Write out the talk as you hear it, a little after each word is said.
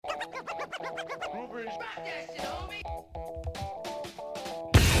Yeah,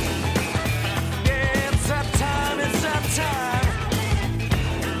 it's that time.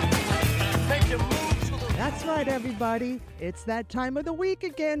 Make your move to the... That's right, everybody. It's that time of the week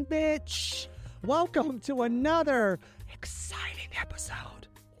again, bitch. Welcome to another exciting episode.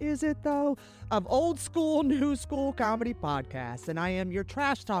 Is it, though? Of Old School, New School Comedy Podcast. And I am your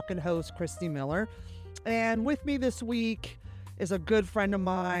trash-talking host, Christy Miller. And with me this week is a good friend of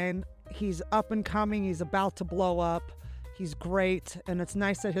mine. He's up and coming. He's about to blow up. He's great. And it's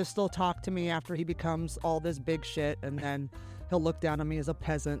nice that he'll still talk to me after he becomes all this big shit. And then he'll look down on me as a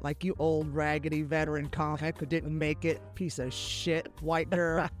peasant, like you old, raggedy veteran comic who didn't make it. Piece of shit, white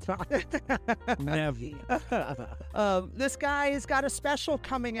girl. Never. This guy has got a special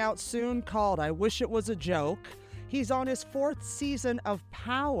coming out soon called I Wish It Was a Joke. He's on his 4th season of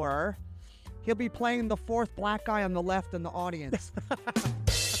Power. He'll be playing the 4th black guy on the left in the audience.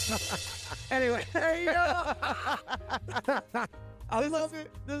 Anyway, I love it.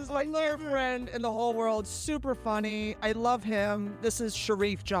 This is my dear friend in the whole world. Super funny. I love him. This is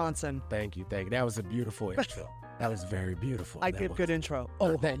SHARIEF Johnson. Thank you. That was a beautiful intro. That was very beautiful. I give good intro.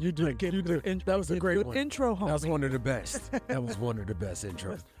 Oh, man, you do. That was a great one. Intro, homie. That was one of the best. That was one of the best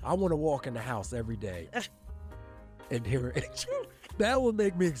intros. I want to walk in the house every day and hear an intro. That will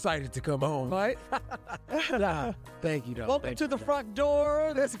make me excited to come home. Right? Nah, thank you, though. Welcome to the front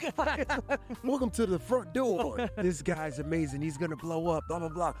door. This guy. Welcome to the front door. This guy's amazing. He's going to blow up, blah, blah,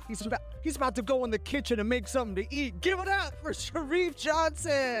 blah. He's about to go in the kitchen and make something to eat. Give it up for SHARIEF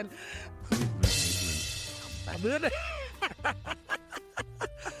Johnson.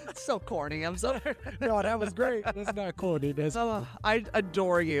 So corny. I'm sorry. No, that was great. That's not corny. That's I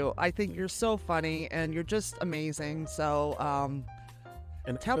adore you. I think you're so funny and you're just amazing. So,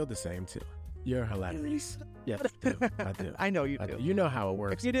 and I feel the same, too. You're hilarious. Yes, I do. I know you do. You know how it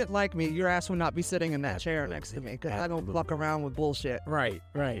works. If you didn't like me, your ass would not be sitting in that chair next to me because I don't fuck around with bullshit. Right.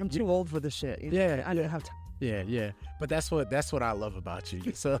 I'm too old for this shit. Yeah. I don't have time. Yeah. But that's what I love about you.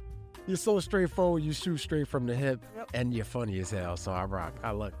 You're so straightforward. You shoot straight from the hip, and you're funny as hell. So I rock. I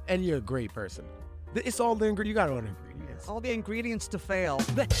love. And you're a great person. It's all the ingredients. You got all the ingredients. All the ingredients to fail.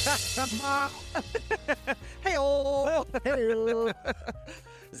 Hey-oh.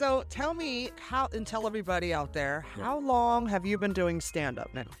 So tell me and tell everybody out there, how long have you been doing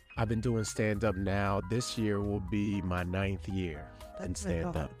stand-up now? I've been doing stand-up now. This year will be my 9th year in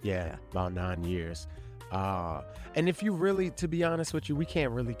stand-up. Yeah, about 9 years. And if you really, to be honest with you, we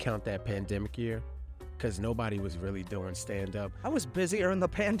can't really count that pandemic year because nobody was really doing stand-up. I was busier in the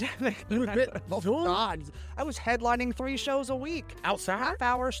pandemic. God, I was headlining 3 shows a week. Outside?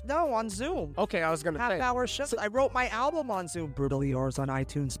 Half-hour, no, on Zoom. Okay, I was going to say. Half-hour shows. I wrote my album on Zoom. Brutally Yours on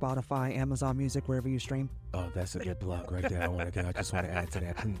iTunes, Spotify, Amazon Music, wherever you stream. Oh, that's a good plug right there. I just want to add to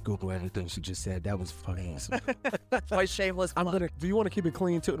that. I couldn't Google everything she just said. That was fucking awesome. That's my shameless plug. Do you want to keep it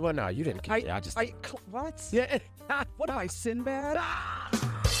clean too? Well, no, you didn't keep it. What? Yeah. What am I, Sinbad?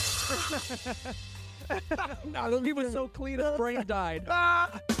 No, he was so clean his brain died.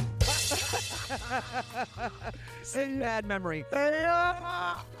 Sinbad memory.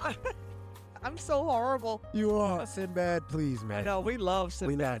 I'm so horrible. You are. Sinbad, please, man. No, we love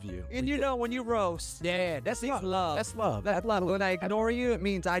Sinbad. We love you. And when you roast. Yeah, that's love. That's love. That's love. When I ignore you, it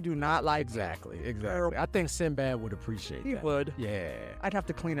means I do not like you. Exactly. I think Sinbad would appreciate that. He would. Yeah. I'd have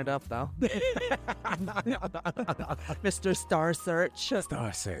to clean it up, though. Mr. Star Search.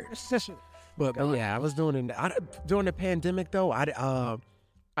 Star Search. But yeah, I was during the pandemic, though,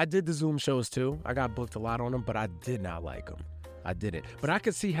 I did the Zoom shows, too. I got booked a lot on them, but I did not like them. I didn't. But I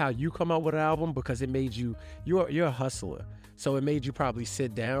could see how you come out with an album because it made you're a hustler. So it made you probably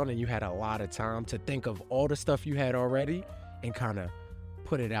sit down and you had a lot of time to think of all the stuff you had already and kind of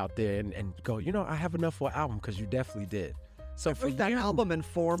put it out there and go, I have enough for an album because you definitely did. So for that album in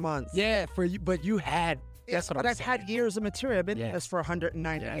 4 months. Yeah, for you, but you had. That's what I've had years of material. I've been doing this for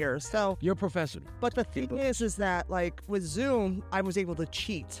 190 years. So you're a professional. But the thing is that like with Zoom, I was able to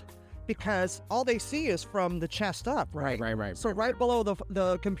cheat. Because all they see is from the chest up, right? Right. So right below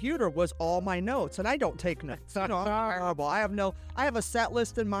the computer was all my notes, and I don't take notes. I'm terrible. I have a set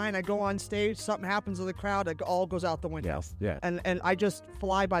list in mind. I go on stage, something happens to the crowd, it all goes out the window. Yes, yeah. And I just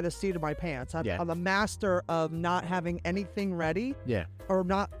fly by the seat of my pants. I'm a master of not having anything ready. Yeah. Or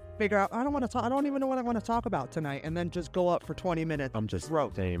not figure out. I don't even know what I want to talk about tonight, and then just go up for 20 minutes. I'm just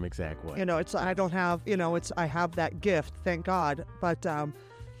wrote. Same exact way. I have that gift, thank God, but.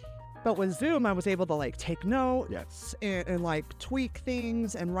 But with Zoom, I was able to like take notes and like tweak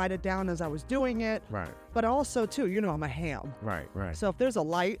things and write it down as I was doing it. Right. But also too, I'm a ham. Right. So if there's a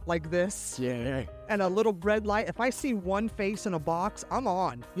light like this and a little red light, if I see one face in a box, I'm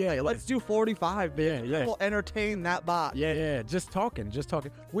on. Yeah. Let's do 45, bitch. Yeah. We'll entertain that box. Yeah. Just talking.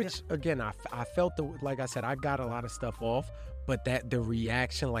 Which again, I felt like I said, I got a lot of stuff off. But the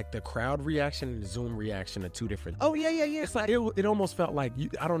reaction, like the crowd reaction and the Zoom reaction are two different things. Oh, yeah. It's like, it almost felt like,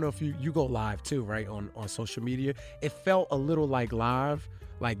 I don't know if you go live too, right, on social media. It felt a little like live,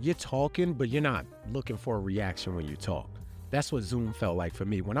 like you're talking, but you're not looking for a reaction when you talk. That's what Zoom felt like for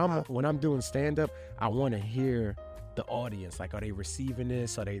me. When I'm doing stand-up, I want to hear the audience. Like, are they receiving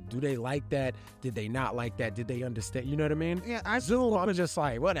this? Do they like that? Did they not like that? Did they understand? You know what I mean? Yeah, Zoom, I'm just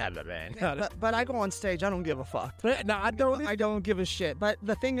like, whatever, man. But I go on stage, I don't give a fuck. No, I don't. I don't give a shit. But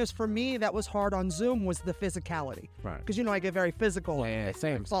the thing is, for me, that was hard on Zoom was the physicality. Right. Because, I get very physical. Yeah,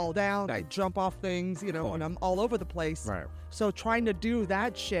 same. I fall down, I jump off things, and I'm all over the place. Right. So trying to do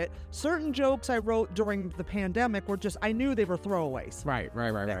that shit, certain jokes I wrote during the pandemic were just, I knew they were throwaways. Right.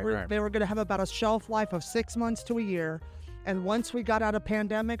 They were going to have about a shelf life of 6 months to a year. And once we got out of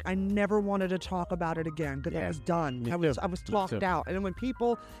pandemic, I never wanted to talk about it again because I was done. I was talked out. And when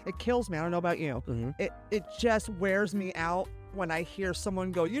people, it kills me. I don't know about you. Mm-hmm. It just wears me out when I hear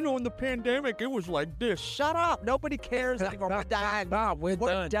someone go, in the pandemic, it was like this. Shut up. Nobody cares anymore. We're done. Nah,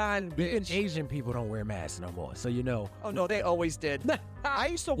 we're done. Asian people don't wear masks no more, so Oh, no, they always did. I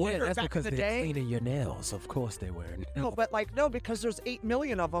used to wonder that's back because in the they're day. cleaning your nails. Of course they wear nails. No, because there's 8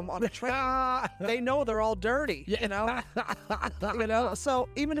 million of them on a train. They know they're all dirty, So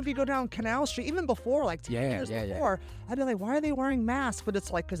even if you go down Canal Street, even before, like 10 years before, I'd be like, why are they wearing masks? But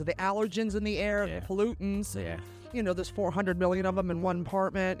it's like because of the allergens in the air, the pollutants. Yeah. There's 400 million of them in one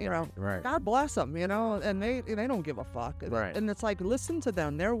apartment, Right. God bless them, and they don't give a fuck. Right. And it's like, listen to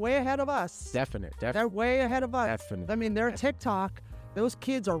them. They're way ahead of us. Definite. They're way ahead of us. Definite. I mean, they're TikTok. Those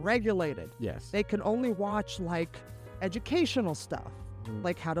kids are regulated. Yes. They can only watch like educational stuff,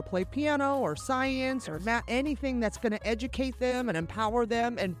 like how to play piano or science or math, anything that's going to educate them and empower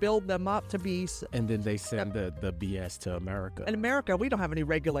them and build them up to be. And then they send the BS to America. In America, we don't have any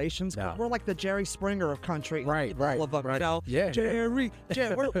regulations. No. We're like the Jerry Springer of country. Right. All of them. Right. Yeah. Jerry.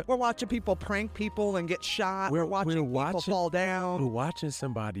 We're watching people prank people and get shot. We're watching people fall down. We're watching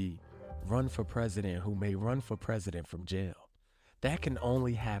somebody run for president who may run for president from jail. That can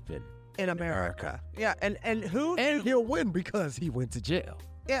only happen in America. Yeah, and he'll win because he went to jail.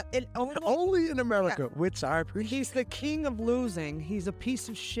 Yeah, only in America, which I appreciate. He's the king of losing. He's a piece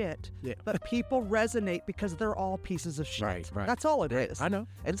of shit. Yeah. But people resonate because they're all pieces of shit. Right. That's all it is. I know.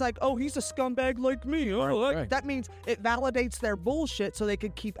 It's like, oh, he's a scumbag like me. Right. That means it validates their bullshit so they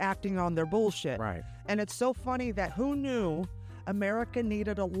could keep acting on their bullshit. Right. And it's so funny that who knew America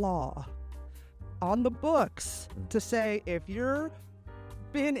needed a law on the books to say if you're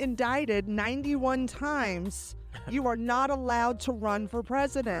been indicted 91 times, you are not allowed to run for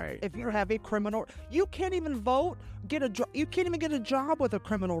president. Right. If you have a criminal, you can't even vote, you can't even get a job with a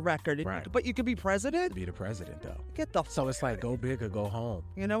criminal record. Right. But you could be president? Be the president, though. Get the So it's like, go big or go home.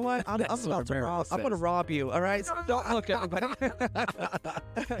 You know what? I'm about to rob. I'm going to rob you, all right? So don't look at me.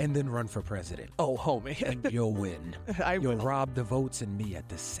 And then run for president. Oh, homie. And you'll win. You'll rob the votes and me at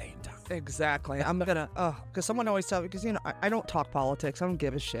the same time. Exactly. I'm going to, because someone always tells me, because, I don't talk politics. I don't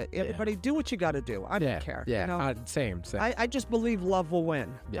give a shit. Everybody do what you got to do. I don't care. Yeah, same. I just believe love will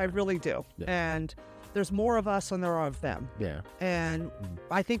win. Yeah. I really do. Yeah. And there's more of us than there are of them. Yeah. And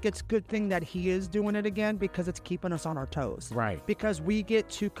I think it's a good thing that he is doing it again because it's keeping us on our toes. Right. Because we get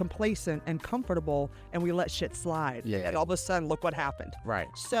too complacent and comfortable and we let shit slide. Yeah. And all of a sudden, look what happened. Right.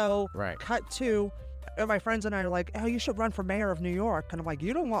 So, Right. cut to, my friends and I are like, oh, you should run for mayor of New York. And I'm like,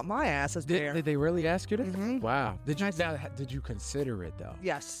 you don't want my ass as mayor. Did they really ask you that? Mhm. Wow. Did you consider it, though?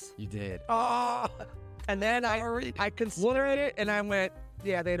 Yes. You did. Oh. And then I considered it and I went,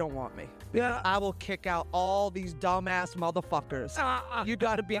 yeah, they don't want me. Yeah. I will kick out all these dumbass motherfuckers. You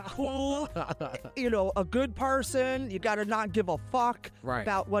got to be cool, a good person. You got to not give a fuck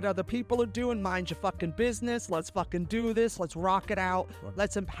about what other people are doing. Mind your fucking business. Let's fucking do this. Let's rock it out.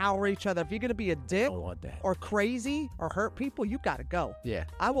 Let's empower each other. If you're going to be a dick I want that. or crazy or hurt people, you got to go. Yeah.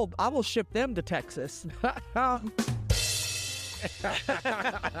 I will ship them to Texas.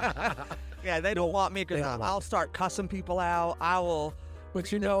 Yeah, they don't want me because I'll start cussing people out. I will. But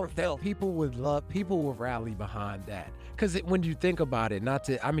that people will rally behind that. Because when you think about it,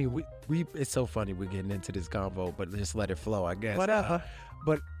 it's so funny we're getting into this convo, but just let it flow, I guess. Whatever.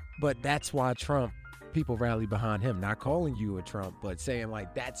 But that's why people rally behind him, not calling you a Trump, but saying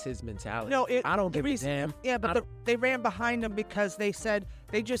like that's his mentality. No, I don't give a damn. Yeah, but they ran behind him because they said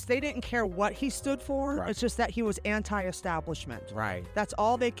They didn't care what he stood for. Right. It's just that he was anti-establishment. Right. That's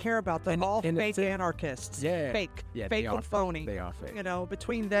all they care about. They're all and fake anarchists. Yeah. Fake. Yeah, Fake they are and phony. They are fake. You know,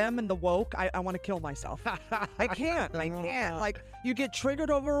 between them and the woke, I want to kill myself. I can't. Like, you get triggered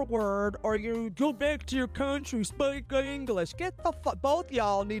over a word, or you go back to your country, speak English. Get the fuck. Both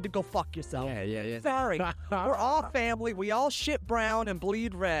y'all need to go fuck yourself. Yeah. Sorry. We're all family. We all shit brown and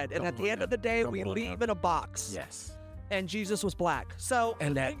bleed red. And at the end of the day, we leave in a box. Yes. And Jesus was black. So.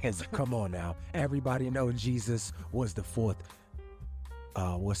 And that is, come on now. Everybody know Jesus was the fourth.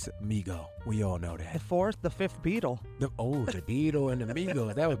 What's it? Migo. We all know that. The fourth, the fifth Beatle. The Beatle and the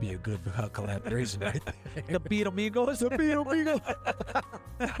Migos. That would be a good collaboration right there. The Beatle Migos? The Beatle Migos.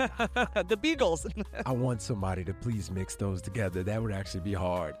 The Beagles. I want somebody to please mix those together. That would actually be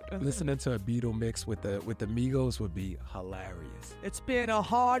hard. Listening to a Beatle mix with the Migos would be hilarious. It's been a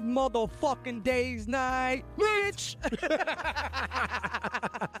hard motherfucking day's night, bitch.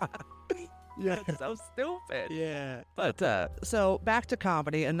 Yeah. That's so stupid. Yeah. But so back to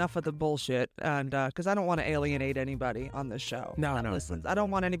comedy. Enough of the bullshit, and because I don't want to alienate anybody on this show. No. Listen, I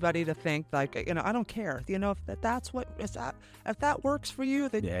don't want anybody to think like I don't care. If that's what if that works for you,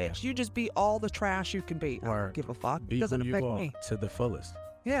 then you just be all the trash you can be. I don't give a fuck. Be It doesn't who you affect are me. to the fullest.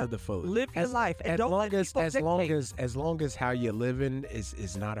 Yeah. To the fullest. Live your life. And don't let people dictate. as long as how you're living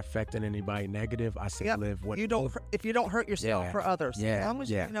is not affecting anybody negative, I say live what if you don't hurt yourself for others. Yeah. As long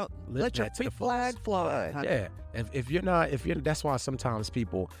as Live let your that to the big flag fullest. fly. honey. Yeah. If you're that's why sometimes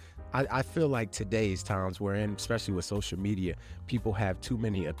people, I feel like today's times we're in, especially with social media, people have too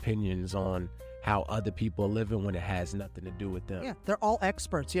many opinions on how other people are living when it has nothing to do with them. Yeah, they're all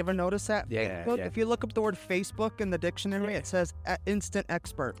experts. You ever notice that? Yeah. If you look up the word Facebook in the dictionary, it says instant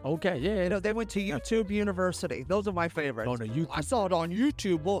expert. Okay, yeah. They went to YouTube University. Those are my favorites. Oh, no, YouTube. I saw it on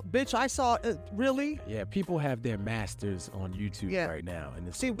YouTube. Well, bitch, I saw it. Really? Yeah, people have their masters on YouTube right now.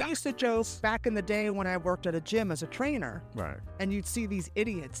 And See, we used to joke back in the day when I worked at a gym as a trainer. Right. And you'd see these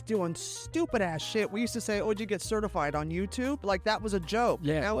idiots doing stupid ass shit. We used to say, "Oh, did you get certified on YouTube?" Like that was a joke.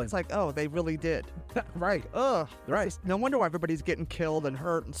 Yeah. Now it's like, oh, they really did. Right. Ugh. Right. No wonder why everybody's getting killed and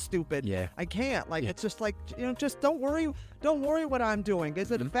hurt and stupid. Yeah. I can't. It's just like, just don't worry. Don't worry what I'm doing.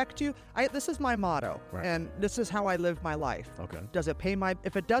 Does it affect you? This is my motto. Right. And this is how I live my life. Okay.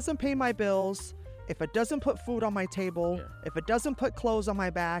 If it doesn't pay my bills, if it doesn't put food on my table, if it doesn't put clothes on my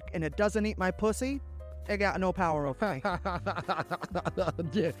back, and it doesn't eat my pussy, it got no power over me.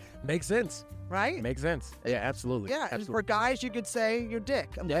 Yeah. Makes sense. Right? Makes sense. Yeah, absolutely. Yeah, and Absolutely. for guys, you could say you're dick.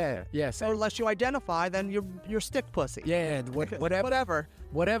 Yeah. Or unless you identify, then you're stick pussy. Yeah, whatever.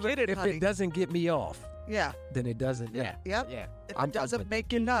 Get it, if honey. it doesn't get me off, Yeah. then it doesn't. Yeah. Yep. Yeah. If it doesn't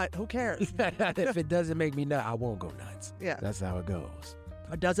make you nut, who cares? If it doesn't make me nut, I won't go nuts. Yeah. That's how it goes.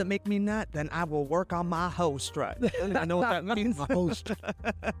 If it doesn't make me nut, then I will work on my hoe strut. I know what that means. My hoe strut.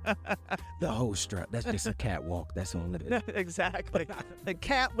 The hoe strut. That's just a catwalk. That's all it is. Exactly. The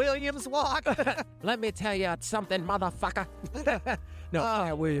Cat Williams walk. Let me tell you something, motherfucker. No,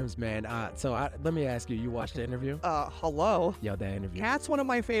 Cat Williams, man. Let me ask you, you watched the interview? Hello. Yo, that interview. Cat's one of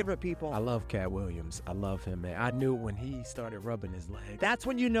my favorite people. I love Cat Williams. I love him, man. I knew when he started rubbing his leg. That's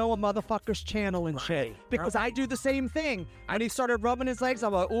when you know a motherfucker's channeling shit. Because I do the same thing. When he started rubbing his legs,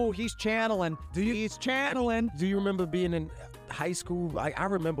 I'm like, oh, he's channeling. He's channeling. Do you remember being in high school? I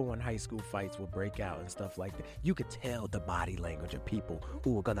remember when high school fights would break out and stuff like that. You could tell the body language of people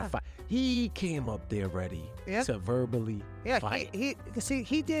who were gonna fight. He came up there ready to verbally fight. He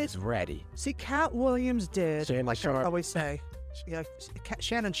did. He's ready. See, Cat Williams did. Shannon like Sharp. I always say. Yeah,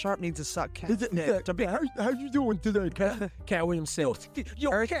 Shannon Sharp needs to suck Cat. How you doing today, Cat? Cat Williams said,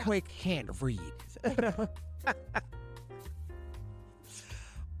 "Earthquake can't read."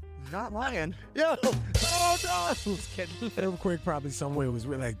 Not lying. Yo, oh no! Just kidding. Earthquake probably somewhere was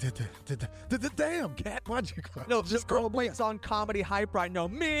like, damn, Cat, why'd you cry? No, just Earthquake's on Comedy Hype right now.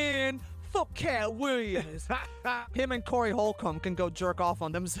 Man, fuck Cat Williams. Him and Corey Holcomb can go jerk off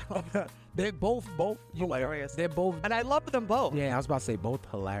on themselves. They're both hilarious. They're both, and I love them both. Yeah, I was about to say both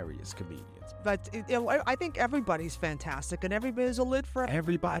hilarious comedians. But I think everybody's fantastic, and everybody's a lid for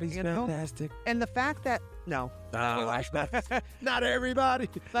everybody's fantastic. And the fact that not everybody,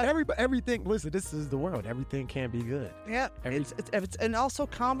 everything. Listen, this is the world. Everything can be good. Yeah, it's and also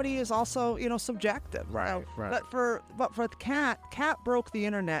comedy is also subjective. Right. But for Cat broke the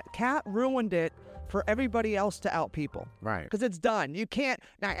internet. Cat ruined it for everybody else to out people. Right. Because it's done. You can't.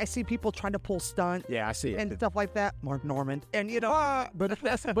 Now I see people trying to pull stunt. Yeah, I see it. And stuff like that. Mark Norman. And but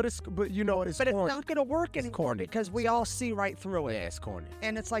it's corny. It's not gonna work anymore. Corny. Because we all see right through it. Yeah, it's corny.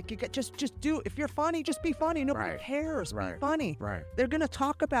 And it's like you get just do. If you're funny, just be funny. Nobody cares. Right. Be funny. Right. They're gonna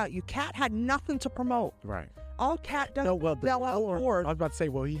talk about you. Cat had nothing to promote. Right. all Cat does No, well, is yell out I Ford. was about to say,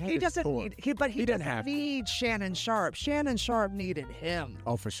 well, he He doesn't need, he didn't doesn't have to. need Shannon Sharp. Shannon Sharp needed him.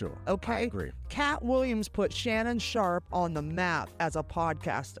 Oh, for sure. Okay? I agree. Cat Williams put Shannon Sharp on the map as a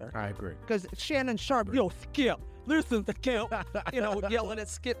podcaster. I agree. Because Shannon Sharp, Skip, listen, Skip, yelling at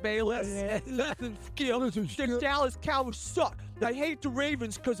Skip Bayless. Listen, Skip, the Dallas Cowboys suck. I hate the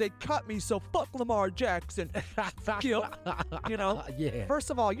Ravens because they cut me, so fuck Lamar Jackson. Skip, Yeah. First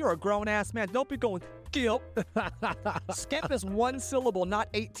of all, you're a grown-ass man. Don't be going, Skip. Skip is one syllable, not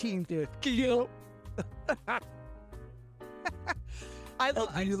 18. Skip. You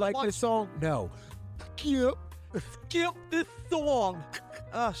like this song? No. Skip. Skip this song.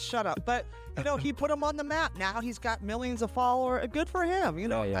 Oh, shut up. But, he put him on the map. Now he's got millions of followers. Good for him. You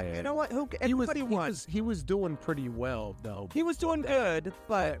know what? Everybody wants. He was doing pretty well, though. He was doing good,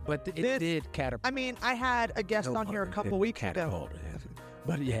 but it did catapult. I mean, I had a guest on here a couple weeks ago.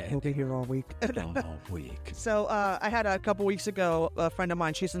 But yeah, He'll be here all week. all week. So I had a couple weeks ago, a friend of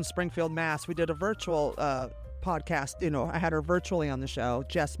mine, she's in Springfield, Mass. We did a virtual podcast. I had her virtually on the show,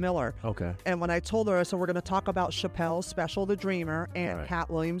 Jess Miller. Okay. And when I told her, so we're going to talk about Chappelle's special, The Dreamer, and Cat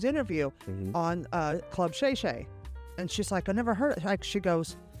Williams' interview on Club Shay Shay. And she's like, I never heard it. Like, she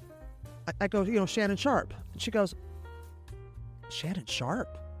goes, I go, Shannon Sharp. And she goes, Shannon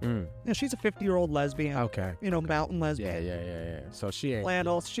Sharp? She's a 50-year-old lesbian. Okay. Mountain lesbian. Yeah. So she ain't.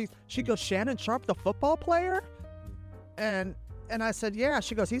 Flannels. She goes, Shannon Sharp, the football player? And I said, yeah.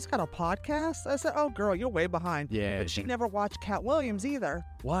 She goes, he's got a podcast? I said, oh, girl, you're way behind. Yeah. But she never watched Cat Williams either.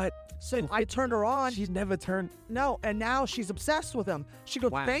 What? So I turned her on. She's never turned. No, and now she's obsessed with him. She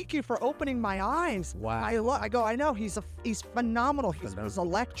goes, Wow. thank you for opening my eyes. Wow. I go, I know. He's phenomenal. He's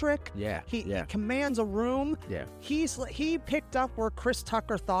electric. Yeah. He commands a room. Yeah. He picked up where Chris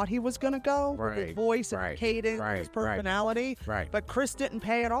Tucker thought he was going to go. With his voice and cadence, his personality. Right. But Chris didn't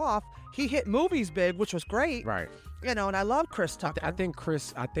pay it off. He hit movies big, which was great. Right. And I love Chris Tucker. I think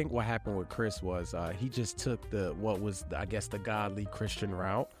what happened with Chris was he just took the godly Christian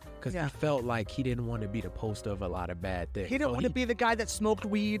route because he felt like he didn't want to be the poster of a lot of bad things. He didn't want to be the guy that smoked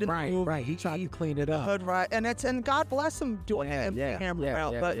weed and right. He tried to clean it up. Hood, right. And God bless him doing hammer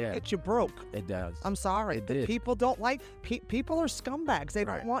out, but it you broke. It does. I'm sorry. It did. People don't like people are scumbags. They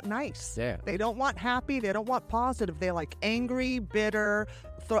don't want nice. Yeah. They don't want happy. They don't want positive. They like angry, bitter,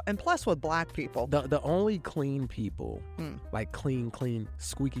 and plus with black people. The only clean people, like clean,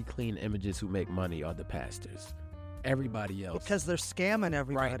 squeaky clean images who make money are the pastors. Everybody else. Because they're scamming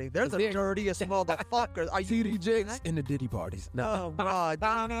everybody. Right. They're the dirtiest motherfuckers. Are you TD Jakes in the Diddy parties. No. Oh, God.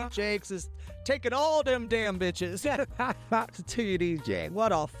 TD Jakes is taking all them damn bitches. TD Jakes.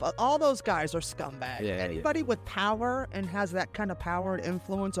 What a fuck. All those guys are scumbags. Anybody with power and has that kind of power and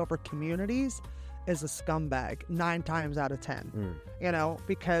influence over communities is a scumbag 9 times out of 10.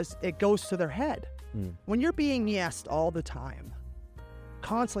 Because it goes to their head. When you're being yesed all the time,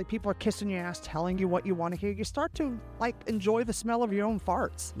 constantly people are kissing your ass, telling you what you want to hear, you start to enjoy the smell of your own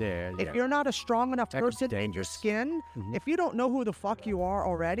farts. If you're not a strong enough person in your skin, if you don't know who the fuck you are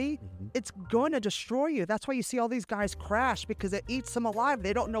already, it's going to destroy you. That's why you see all these guys crash, because it eats them alive.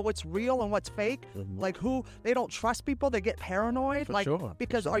 They don't know what's real and what's fake. They don't trust people. They get paranoid.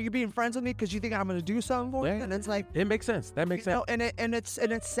 Because are you being friends with me because you think I'm going to do something for you? And it's like, it makes sense. That makes sense. And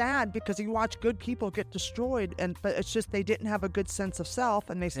it's sad because you watch good people get destroyed, but it's just they didn't have a good sense of self.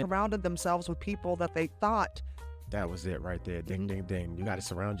 And they surrounded themselves with people that they thought. That was it right there. Ding, ding, ding. You got to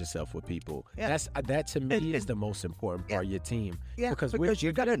surround yourself with people. Yeah. That to me is the most important part of your team. Yeah, because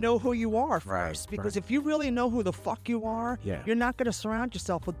you got to know who you are first. Because if you really know who the fuck you are, you're not going to surround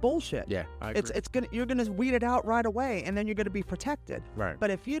yourself with bullshit. Yeah, I agree. You're going to weed it out right away, and then you're going to be protected. Right. But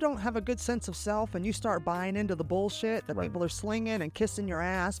if you don't have a good sense of self and you start buying into the bullshit that people are slinging and kissing your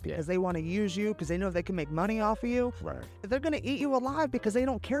ass because they want to use you, because they know they can make money off of you, they're going to eat you alive because they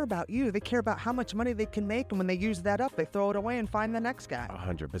don't care about you. They care about how much money they can make, and when they use that up, they throw it away and find the next guy.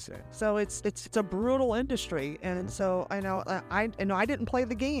 100%. So it's a brutal industry, and so I know I didn't play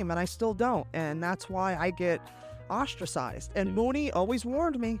the game, and I still don't, and that's why I get ostracized. And Mooney always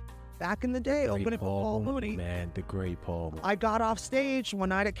warned me back in the day, opening for Paul Mooney. Man, the great Paul. I got off stage one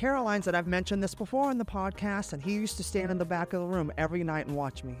night at Caroline's, and I've mentioned this before in the podcast, and he used to stand in the back of the room every night and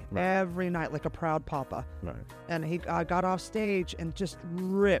watch me. Every night, like a proud papa. Right. And I got off stage and just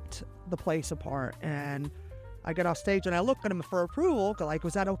ripped the place apart, and I get off stage and I look at him for approval. Like,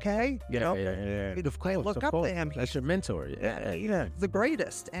 was that okay? Yeah. Look up to him. That's your mentor. Yeah. The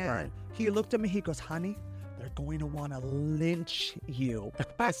greatest. And he looked at me. He goes, honey, they're going to want to lynch you.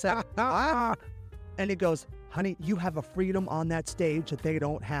 I said, ah. And he goes, honey, you have a freedom on that stage that they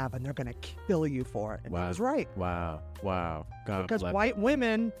don't have, and they're going to kill you for it. And he was right. Wow. God because bless. white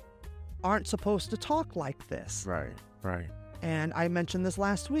women aren't supposed to talk like this. Right. And I mentioned this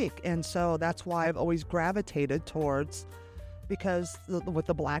last week. And so that's why I've always gravitated towards, because with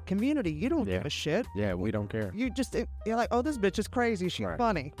the black community, you don't give a shit. Yeah, we don't care. You're like, oh, this bitch is crazy. She's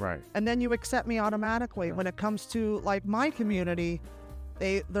funny. Right. And then you accept me automatically. Right. When it comes to like my community,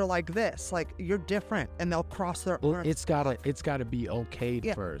 they're like this, like you're different, and they'll cross their arms. It's gotta be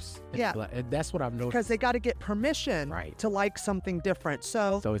okayed first. And that's what I've noticed. Because they got to get permission to like something different.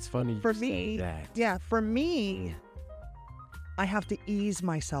 So it's funny for you me, say that. yeah, for me, I have to ease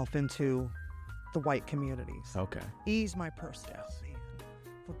myself into the white communities. Okay. Ease my personality.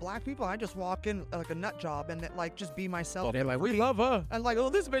 For black people, I just walk in like a nut job and like just be myself. They're like, we love her. And like, oh,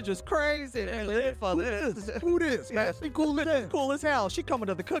 this bitch is crazy. Who this? Yeah, she cool as hell. She coming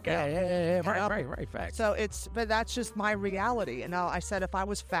to the cookout. Yeah. Right. Facts. So but that's just my reality. And now I said, if I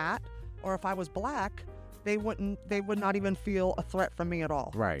was fat or if I was black, they would not even feel a threat from me at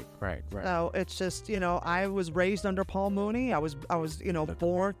all. Right. So it's just, I was raised under Paul Mooney. I was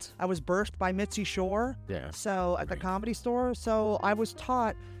born. I was birthed by Mitzi Shore. Yeah. So at the Comedy Store. So I was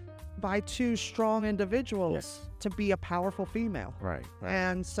taught by two strong individuals to be a powerful female. Right.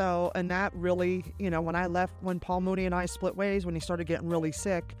 And that really, when Paul Mooney and I split ways, when he started getting really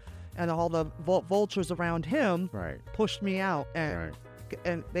sick, and all the vultures around him pushed me out, and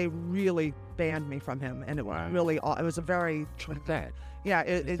they really banned me from him, and it was a very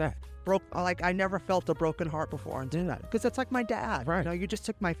it broke. Like, I never felt a broken heart before and do that, because it's like my dad. Right. You just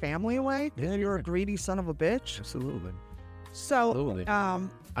took my family away. Yeah, you're a greedy son of a bitch. Absolutely. So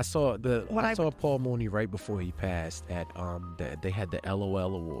I saw Paul Mooney right before he passed at they had the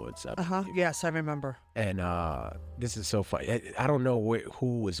LOL Awards up. Yes, I remember. And this is so funny. I don't know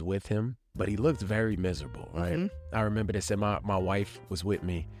who was with him, but he looked very miserable, right? Mm-hmm. I remember this, and my wife was with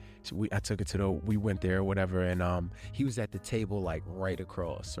me. So I took her we went there or whatever, and he was at the table like right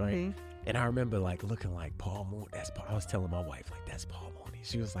across, right? Mm-hmm. And I remember like looking like Paul Mooney. I was telling my wife, like, that's Paul Mooney.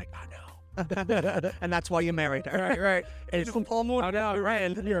 She was like, I know. And that's why you married her. Right. And it's Paul Mooney. I know, right?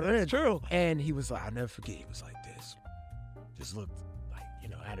 And it's true. And he was like, I'll never forget. He was like this, just looked like,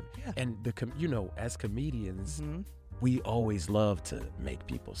 out of. Yeah. And as comedians, we always love to make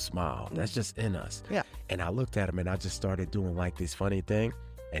people smile. That's just in us. Yeah. And I looked at him, and I just started doing like this funny thing,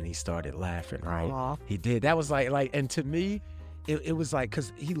 and he started laughing. Right. Aww. He did. That was like, and to me, it was like,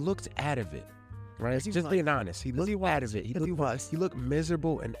 because he looked out of it. Right, just being honest, he looked out of it. He looked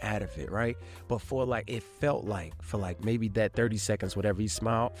miserable and out of it, right? But it felt like for like maybe that 30 seconds, whatever he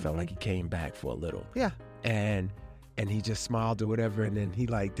smiled, felt like he came back for a little. Yeah. And he just smiled or whatever, and then he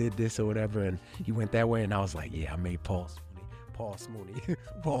like did this or whatever, and he went that way, and I was like, yeah, I made Paul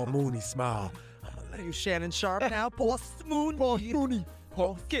Mooney smile. Are you Shannon Sharp now? Paul Mooney.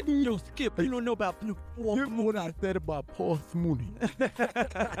 Paul, skip. You don't know about what I said about Paul Mooney.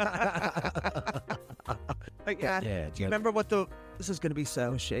 Do you remember what this is going to be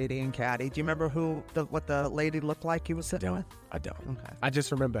so shady and catty. Do you remember what the lady looked like he was sitting with? I don't. Okay. I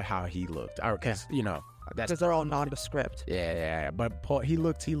just remember how he looked. Because they're all nondescript. Yeah. But Paul, he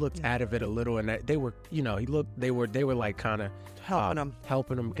looked out of it a little, and they were, they were like kind of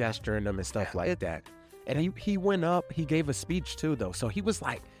helping him, gesturing them and stuff like that. And he went up, he gave a speech too, though. So he was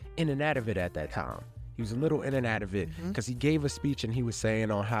like in and out of it at that time. He was a little in and out of it because he gave a speech, and he was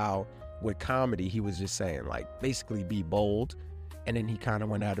saying on how with comedy, he was just saying like basically be bold. And then he kind of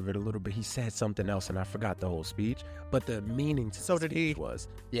went out of it a little bit. He said something else, and I forgot the whole speech. But the meaning to was,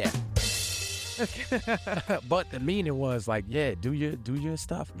 but the meaning was like, do your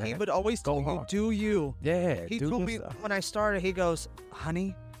stuff, man. He would always tell you, do you. Yeah, he told me when I started, he goes,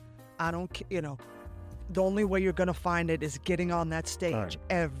 honey, I don't, the only way you're going to find it is getting on that stage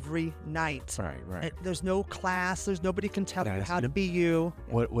every night. Right. There's no class. There's nobody can tell you how to be you.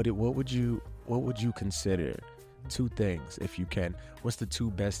 What would you consider two things, if you can? What's the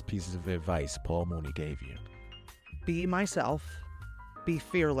two best pieces of advice Paul Mooney gave you? Be myself, be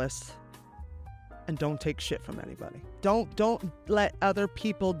fearless, and don't take shit from anybody. Don't let other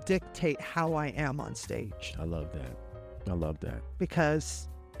people dictate how I am on stage. I love that. Because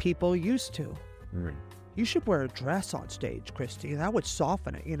people used to. You should wear a dress on stage, Christy. That would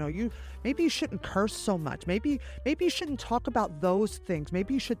soften it. Maybe you shouldn't curse so much. Maybe you shouldn't talk about those things.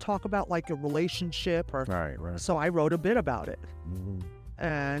 Maybe you should talk about like a relationship or. Right. So I wrote a bit about it,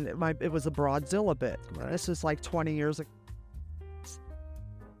 and it was a Broadzilla bit. Right. This is like 20 years ago.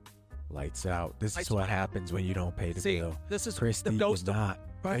 Lights out. This is what happens when you don't pay the bill. This is Christy the ghost did not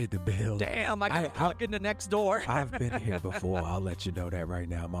paid the bill. Damn, I got to plug in the next door. I've been here before. I'll let you know that right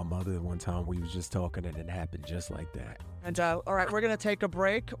now. My mother, one time, we was just talking and it happened just like that. And, all right, we're going to take a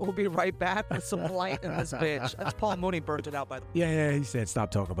break. We'll be right back with some light in this bitch. That's Paul Mooney burnt it out, by the way. Yeah, he said, stop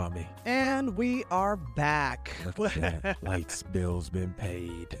talking about me. And we are back. Look at that. Lights bill's been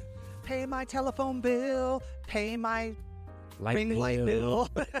paid. Pay my telephone bill. Pay my light bill.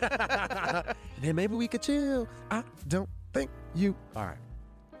 Then maybe we could chill. I don't think you... All right.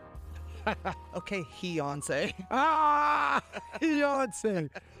 Okay, Beyonce. Beyonce.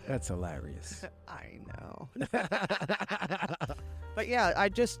 That's hilarious. I know. But yeah, I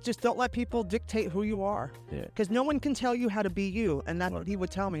just don't let people dictate who you are. Yeah. Because no one can tell you how to be you. And that's what he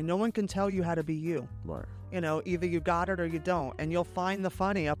would tell me. No one can tell you how to be you. Right. You know, either you got it or you don't. And you'll find the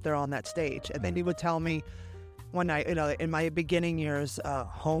funny up there on that stage. And then he would tell me one night, you know, in my beginning years,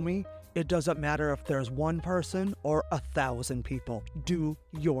 homie, it doesn't matter if there's one person or 1,000 people. Do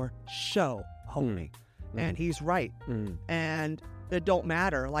your show, homie. And he's right. And it don't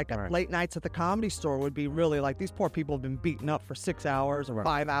matter. Like late nights at the Comedy Store would be really like, these poor people have been beaten up for 6 hours or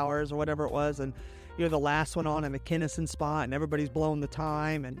 5 hours or whatever it was. And you're the last one on in the Kinnison spot and everybody's blowing the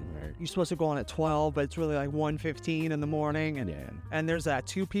time. And you're supposed to go on at 12, but it's really like 1:15 in the morning. And there's that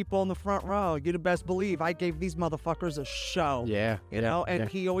 2 people in the front row. You'd best believe I gave these motherfuckers a show. Yeah. You know, and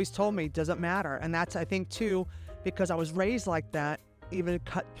he always told me, doesn't matter. And that's, I think, too, because I was raised like that, even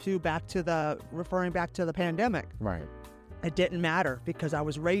referring back to the pandemic. Right. It didn't matter because I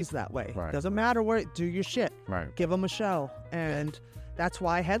was raised that way. Right. Doesn't matter where, do your shit. Right. Give them a show. And that's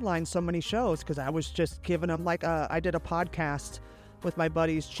why I headlined so many shows, because I was just giving them, like, I did a podcast with my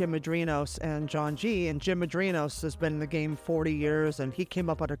buddies Jim Madrinos and John G. And Jim Madrinos has been in the game 40 years, and he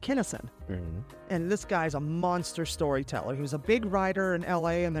came up under Kinnison. And this guy's a monster storyteller. He was a big writer in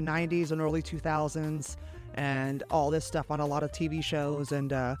L.A. in the 90s and early 2000s and all this stuff on a lot of TV shows.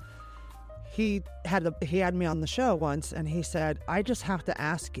 And he had me on the show once, and he said, I just have to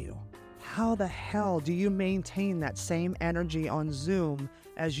ask you, how the hell do you maintain that same energy on Zoom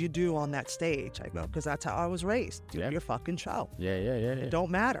as you do on that stage? I go, because that's how I was raised. Do your fucking show. Yeah. It don't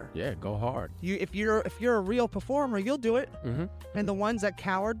matter. Yeah, go hard. If you're a real performer, you'll do it. And the ones that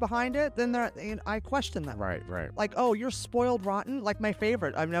cowered behind it, then I question them. Right. Like, oh, you're spoiled rotten. Like my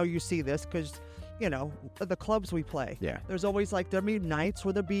favorite. I know you see this because, you know, the clubs we play. Yeah. There's always like, there'll be nights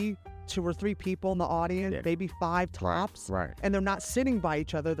where there'll be 2 or 3 people in the audience, maybe 5 tops. Right. And they're not sitting by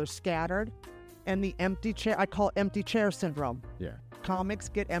each other. They're scattered. And the empty chair, I call it empty chair syndrome. Yeah. Comics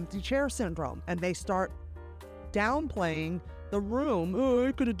get empty chair syndrome. And they start downplaying the room. Oh,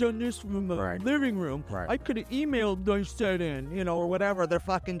 I could have done this from the living room. Right. I could have emailed my set in, you know, or whatever their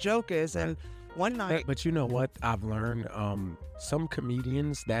fucking joke is. And one night... But you know what I've learned? Some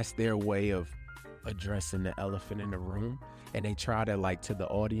comedians, that's their way of addressing the elephant in the room. And they try to, like, to the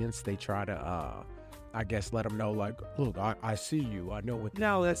audience, they try to, I guess, let them know, like, look, I see you. I know what...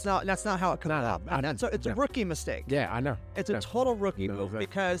 No, that's not how it comes out. It's a rookie mistake. Yeah, I know. It's a total rookie move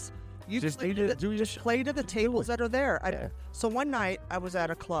because you just play to the tables that are there. So one night I was at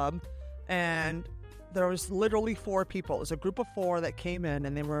a club and there was literally 4 people. It was a group of 4 that came in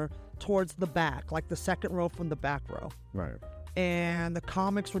and they were towards the back, like the second row from the back row. Right. And the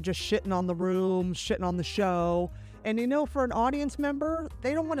comics were just shitting on the room, shitting on the show. And, you know, for an audience member,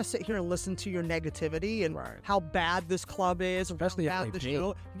 they don't want to sit here and listen to your negativity and how bad this club is, or especially how if bad they the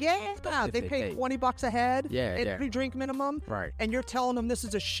show. Yeah, they pay $20 a head. Yeah. Pre-drink minimum. Right. And you're telling them this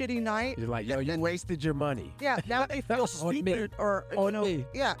is a shitty night. You're like, yo, you wasted your money. Yeah, now they feel stupid or, you know.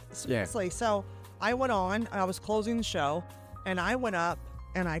 Yeah, seriously. Yeah. So I went on, I was closing the show, and I went up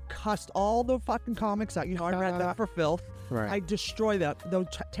and I cussed all the fucking comics out. You know, I read that for filth. Right. I destroy that. The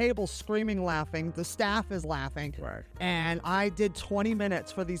tables screaming, laughing. The staff is laughing. Right. And I did 20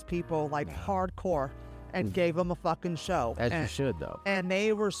 minutes for these people, like hardcore, and gave them a fucking show. As you should, though. And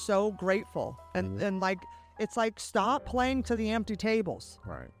they were so grateful. And like, it's like, stop playing to the empty tables.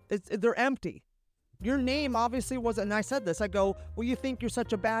 Right. They're empty. Your name obviously wasn't, and I said this, I go, well, you think you're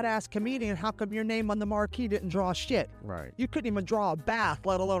such a badass comedian, how come your name on the marquee didn't draw shit? Right. You couldn't even draw a bath,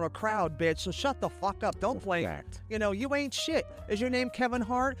 let alone a crowd, bitch, so shut the fuck up. Don't play. You know, you ain't shit. Is your name Kevin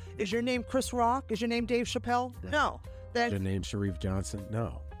Hart? Is your name Chris Rock? Is your name Dave Chappelle? No. Then, is your name Sharif Johnson?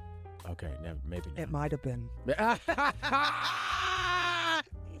 No. Okay, maybe not. It might have been.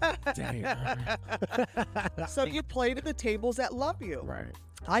 Damn. So you play to the tables that love you. Right.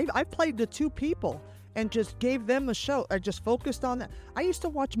 I played to 2 people and just gave them a show. I just focused on that. I used to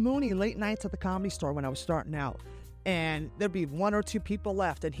watch Mooney late nights at the Comedy Store when I was starting out. And there'd be 1 or 2 people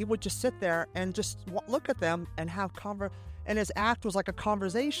left. And he would just sit there and just look at them and have and his act was like a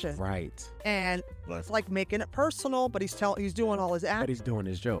conversation. Right. And it's like making it personal, but he's doing all his acts. But he's doing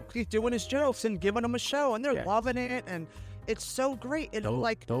his jokes. He's doing his jokes and giving them a show, and they're Yes. loving it, and it's so great. It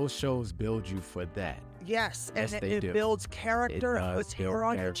Those shows build you for that. yes, Yes, and they it do. builds character. It does puts build hair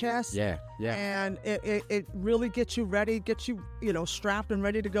on your character. chest. Yeah, yeah. And it really gets you ready, gets you, strapped and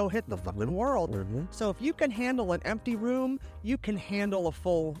ready to go hit the fucking world. Mhm. So if you can handle an empty room, you can handle a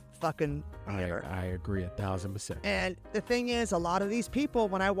full fucking theater. I agree 1,000%. And the thing is, a lot of these people,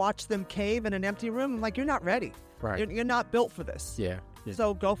 when I watch them cave in an empty room, I'm like, you're not ready. Right. You're not built for this. Yeah. Yeah.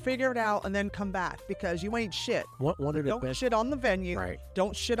 So go figure it out and then come back, because you ain't shit. One of the Don't best. shit on the venue. Right.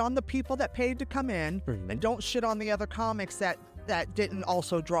 Don't shit on the people that paid to come in. Mhm. And don't shit on the other comics that didn't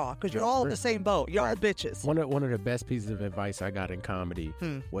also draw, because you're all in the same boat. You're all bitches. One of the best pieces of advice I got in comedy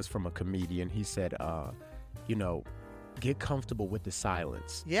was from a comedian. He said, get comfortable with the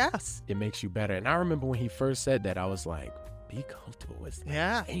silence. Yes. It makes you better. And I remember when he first said that, I was like, be comfortable with that.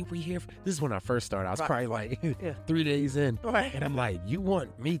 Yeah. Ain't we here? This is when I first started. I was Right. probably like Yeah. 3 days in. Right. And I'm like, you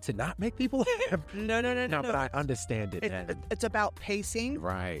want me to not make people laugh? No. No, but I understand it. It's about pacing.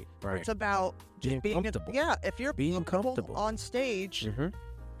 Right. It's about just Being comfortable. if you're Being comfortable. on stage,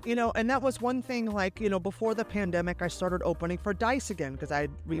 Mm-hmm. and that was one thing, like, before the pandemic, I started opening for Dice again, because I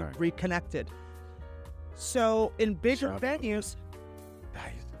Right. reconnected. So in bigger Shout out. venues,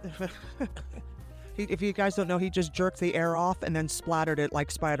 if you guys don't know, he just jerked the air off and then splattered it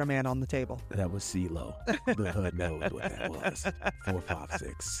like Spider-Man on the table. That was CeeLo. The hood knows what that was.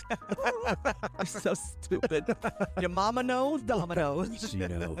 456. So stupid. Your mama knows, Domino's. She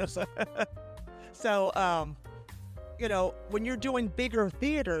knows. So, when you're doing bigger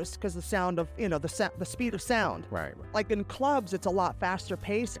theaters, because the sound of, the speed of sound. Right. Like in clubs, it's a lot faster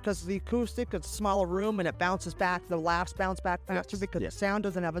paced because the acoustic, it's a smaller room and it bounces back. The laughs bounce back faster because the sound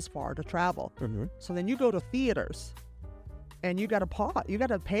doesn't have as far to travel. Mm-hmm. So then you go to theaters and you got to pause. You got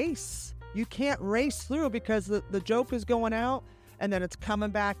to pace. You can't race through because the joke is going out and then it's coming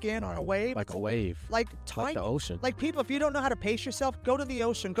back in on a wave. Like a wave. Like Like the ocean. Like people, if you don't know how to pace yourself, go to the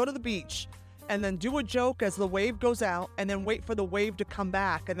ocean, go to the beach, and then do a joke as the wave goes out, and then wait for the wave to come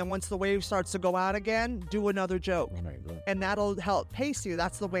back. And then once the wave starts to go out again, do another joke. Right. And that'll help pace you.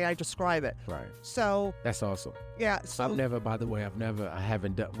 That's the way I describe it. Right. So, That's awesome. yeah. So, I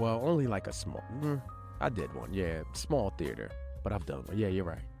haven't done, well, only like a small, I did one. Yeah. Small theater, but I've done one. Yeah, you're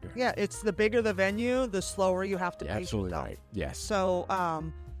right. yeah, it's the bigger the venue, the slower you have to You're pace absolutely yourself. right. Yes. So,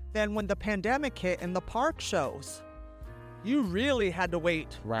 then when the pandemic hit and the park shows, you really had to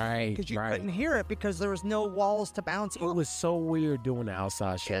wait. Right. Because you right. couldn't hear it because there was no walls to bounce It off. was so weird doing the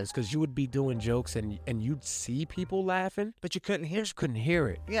outside shows because you would be doing jokes and you'd see people laughing, But you couldn't hear. but you couldn't hear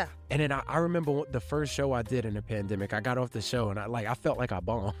it. Yeah. And then I remember the first show I did in the pandemic, I got off the show and I felt like I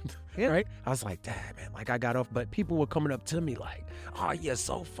bombed, Yeah. right? I was like, damn, man, like I got off, but people were coming up to me like, oh, you're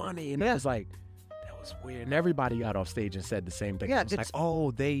so funny. And it was like, that was weird. And everybody got off stage and said the same thing. Yeah, It's like, it's-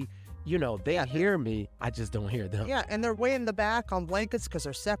 oh, they hear me. I just don't hear them. Yeah, and they're way in the back on blankets because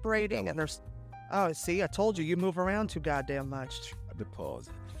they're separating and there's. Oh, see, I told you, you move around too goddamn much. The pause.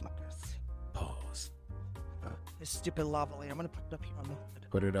 Pause. This stupid lovely. I'm gonna put it up here on the hood.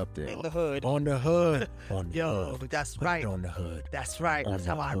 Put it up there. In the hood. On the hood. On the Yo, hood. that's Put right. it on the hood. That's right. On That's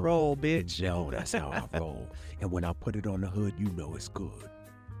the how I hood. roll, bitch. Yo, that's how I roll. And when I put it on the hood, you know it's good.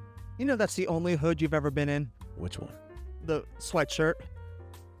 You know that's the only hood you've ever been in? Which one? The sweatshirt.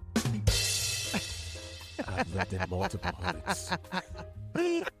 I've lived in multiple hoods.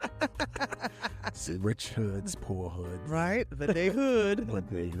 Rich hoods, poor hoods. Right? The day hood. But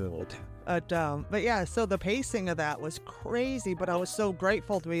they hood. But yeah, so the pacing of that was crazy, but I was so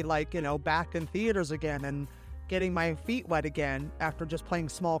grateful to be like, back in theaters again and getting my feet wet again after just playing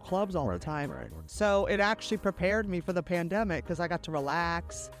small clubs all the time. Right. So it actually prepared me for the pandemic because I got to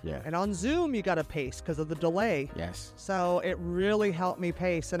relax. Yeah. And on Zoom, you got to pace because of the delay. Yes. So it really helped me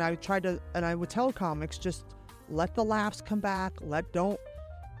pace. And I would tell comics, just let the laughs come back. Don't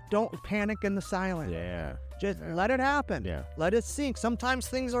panic in the silence. Yeah. Just let it happen. Yeah. Let it sink. Sometimes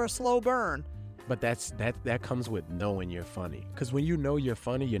things are a slow burn. But that comes with knowing you're funny. Because when you know you're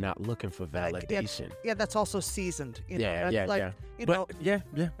funny, you're not looking for validation. Yeah, that's also seasoned. Yeah. But, yeah,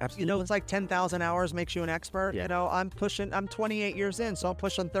 absolutely. it's like 10,000 hours makes you an expert. Yeah. I'm 28 years in, so I'm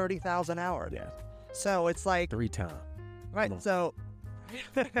pushing 30,000 hours. Yeah. So it's like, 3 times. right, so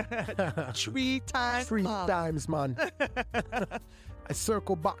 3 times. 3 times, man. I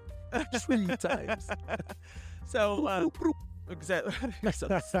circle back 3 times. So, exactly.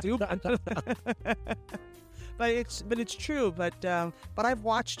 So stupid. But it's true. But I've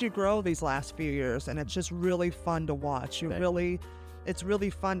watched you grow these last few years, and it's just really fun to watch. It's really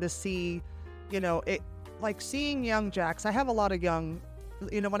fun to see, like seeing young jacks. I have a lot of young,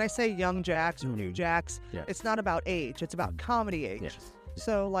 when I say young jacks or new jacks, it's not about age. It's about comedy age. Yes.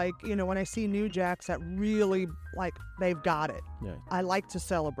 So, like, when I see new jacks that really, like, they've got it, I like to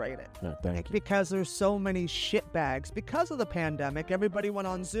celebrate it. Thank you. Because there's so many shit bags. Because of the pandemic, everybody went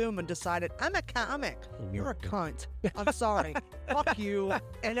on Zoom and decided, I'm a comic. You're a cunt. I'm sorry. Fuck you.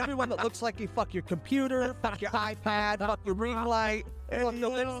 And everyone that looks like you, fuck your computer, fuck your iPad, fuck your ring light, fuck the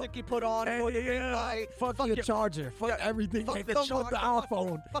lipstick you put on, fuck your charger, fuck everything. Fuck the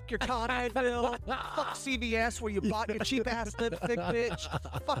iPhone. Fuck your Con bill. Fuck CVS where you bought your cheap-ass lipstick,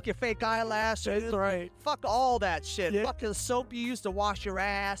 bitch. Fuck your fake eyelashes. That's right. Fuck all that shit. Fuck the soap you used to wash your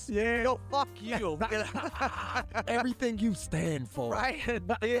ass. Yo, fuck you. Everything you stand for. Right?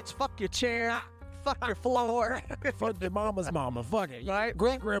 Bitch, fuck your chair. Fuck your floor. Fuck your mama's mama. Fuck it. Right?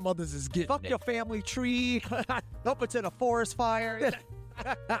 Great-grandmothers is getting Fuck your family tree. Hope it's in a forest fire.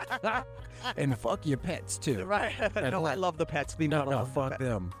 And fuck your pets, too. Right? No, I love the pets. No, fuck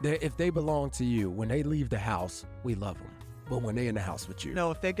them. If they belong to you, when they leave the house, we love them. But when they in the house with you.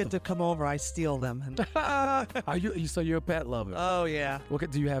 No, if they get to come over, I steal them. So you're a pet lover? Oh, yeah.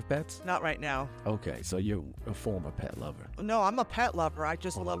 Do you have pets? Not right now. Okay, so you're a former pet lover. No, I'm a pet lover. I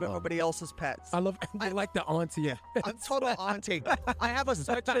just love everybody else's pets. I like the auntie. I'm total auntie. I have a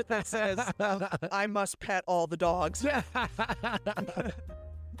sweatshirt that says, I must pet all the dogs.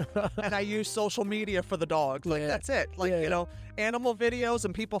 And I use social media for the dogs. Like, that's it. Like, animal videos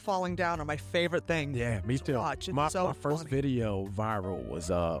and people falling down are my favorite thing. Yeah, me too. Watch. My first video viral was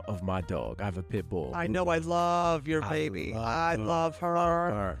of my dog. I have a pit bull. I know. I love your baby. I love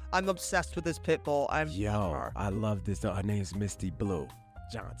her. I'm obsessed with this pit bull. I love her. I love this dog. Her name's Misty Blue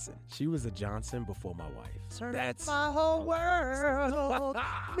Johnson. She was a Johnson before my wife. That's my whole world.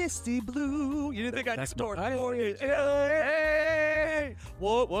 Misty Blue. You didn't think I'd store it? Hey.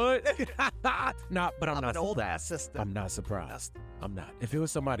 What? Nah, but I'm not an old ass sister. I'm not surprised. I'm not. If it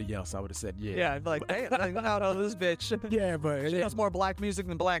was somebody else, I would have said yeah. Yeah, I'd be like, damn, I know how this bitch. Yeah, but she knows more black music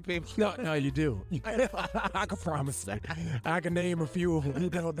than black people. No, you do. I can promise that. I can name a few of them. You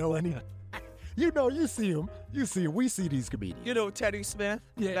don't know any. You see him. We see these comedians. You know Teddy Smith?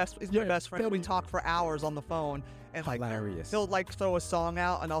 Yeah. He's my best friend. We talk for hours on the phone. And hilarious. He'll throw a song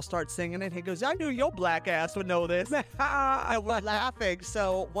out and I'll start singing it. He goes, I knew your black ass would know this. And we're laughing.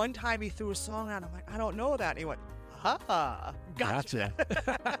 So one time he threw a song out. I'm like, I don't know that. And he went, gotcha.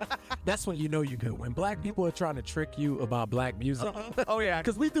 That's when you know you're good. When black people are trying to trick you about black music. Oh, yeah.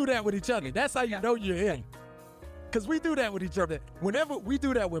 Because we do that with each other. That's how you know you're in. Because we do that with each other. Whenever we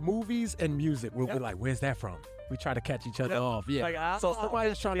do that with movies and music, we'll be like, where's that from? We try to catch each other off. Yeah. Like, so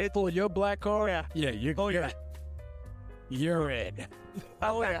somebody's trying to pull your black card. Yeah, you're good. You're in.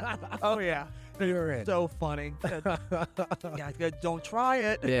 Oh, yeah. Oh, yeah. You're in. So funny. Don't try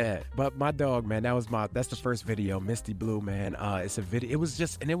it. Yeah, but my dog, man, that's the first video, Misty Blue, man. It's a video. It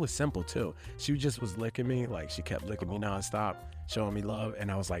was simple too. She just was licking me, like she kept licking me nonstop, showing me love,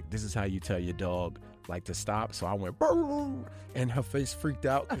 and I was like, this is how you tell your dog like to stop. So I went, boom, and her face freaked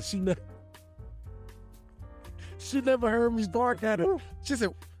out because she never heard me bark at her. She said,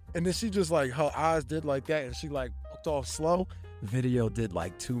 and then she just like her eyes did like that, and she like walked off slow. Video did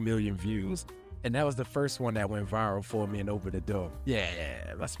like 2 million views. And that was the first one that went viral for me and opened the door.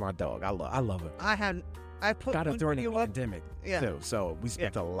 Yeah, that's my dog. I love her. I put got her during the pandemic too, so we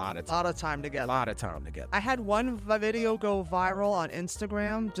spent a lot of time together. A lot of time together. I had one video go viral on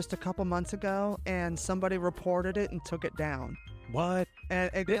Instagram just a couple months ago, and somebody reported it and took it down. What? And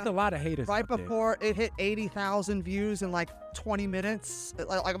there's a lot of haters. Right before it hit 80,000 views in like 20 minutes.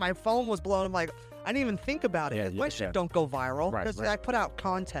 Like my phone was blown. I'm like, I didn't even think about it. My shit don't go viral because I put out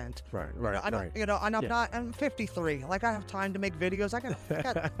content. Right. And I'm 53. Like I have time to make videos. I got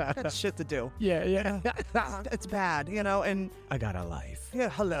shit to do. Yeah. It's bad, and I got a life. Yeah,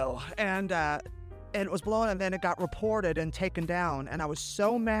 hello. And it was blown, and then it got reported and taken down, and I was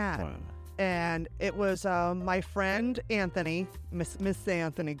so mad. Wow. And it was my friend Anthony, Miss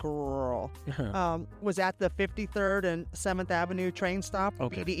Anthony girl, was at the 53rd and 7th Avenue train stop,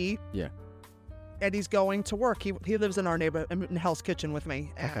 BDE. Yeah. And he's going to work. He lives in our neighborhood, in Hell's Kitchen with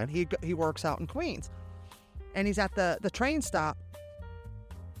me. And he works out in Queens. And he's at the train stop.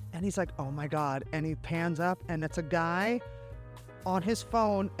 And he's like, oh my God. And he pans up, and it's a guy on his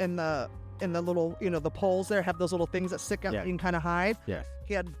phone in the little, the poles there have those little things that stick out that you can kind of hide. Yes.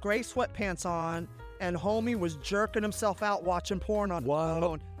 He had gray sweatpants on, and homie was jerking himself out watching porn on his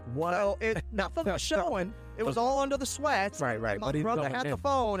phone. What? So nothing was showing. It was all under the sweats. Right. My brother had the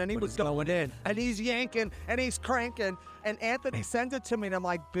phone, and he was going in. And he's yanking, and he's cranking. And Anthony sent it to me, and I'm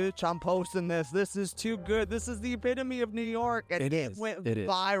like, bitch, I'm posting this. This is too good. This is the epitome of New York. And it went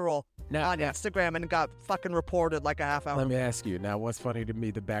viral. Now, on Instagram and got fucking reported like a half hour. let me ask you. Now, what's funny to me,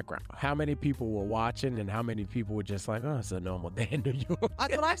 the background. How many people were watching and how many people were just like, oh, it's a normal day in New York?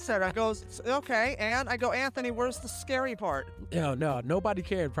 That's what I said. I goes, okay, and I go, Anthony, where's the scary part? No, nobody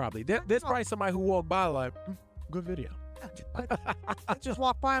cared probably. There's probably somebody who walked by like, good video. I just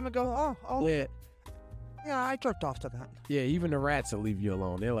walk by him and go, oh, Yeah. yeah, I jerked off to that. Yeah, even the rats will leave you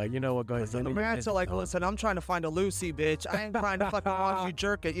alone. They're like, you know what, go ahead. And the rats are like, listen, I'm trying to find a Lucy, bitch. I ain't trying to fucking watch you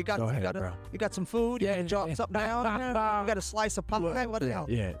jerk it. You got, Go ahead, you bro. got some food? Yeah, You can drop yeah. something down here? You got a slice of pie? What the hell?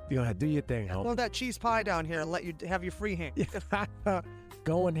 Yeah, go ahead, do your thing, Throw homie. that cheese pie down here and let you have your free hand.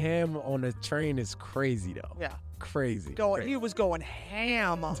 Going ham on a train is crazy, though. Yeah. Crazy. He was going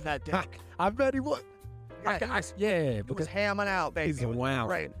ham on that dick. I bet he would. Yeah, Yeah, He was because hamming out, baby. he's a wow.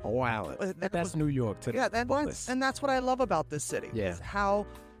 Right. Wow. That That's was- New York to Yeah, the fullest. and that's what I love about this city. Yeah. Is how,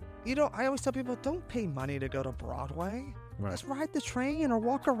 I always tell people, don't pay money to go to Broadway. Right. Just ride the train or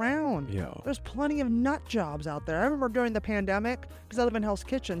walk around. Yo. There's plenty of nut jobs out there. I remember during the pandemic, because I live in Hell's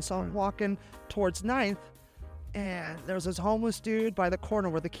Kitchen, so I'm walking towards 9th, and there's this homeless dude by the corner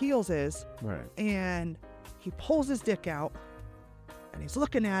where the Keels is, Right. and he pulls his dick out, and he's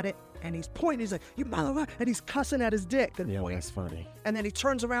looking at it, and he's pointing. He's like, you motherfucker, and he's cussing at his dick. And, Yeah, that's funny. and then he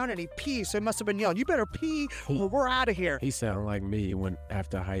turns around and he pees, so he must have been yelling, you better pee or we're out of here. He sounded like me when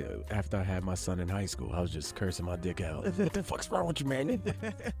after I had my son in high school. I was just cursing my dick out. What the fuck's wrong with you, man?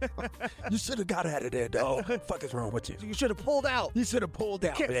 You should have got out of there, dog. What the fuck is wrong with you? You should have pulled out. You should have pulled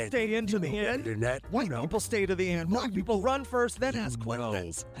out, Can't man. stay into the You know end. better than that. White You know. people stay to the end. Black people run first, then ask No.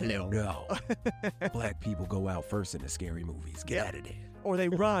 questions. No. Black people go out first in the scary movies. Get Yeah. out of there. Or they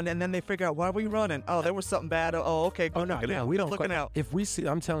run and then they figure out, why are we running? Oh, there was something bad. Oh, okay. Oh no, we don't. Looking out. If we see,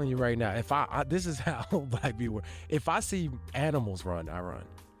 I'm telling you right now, if I this is how black people work. If I see animals run, I run.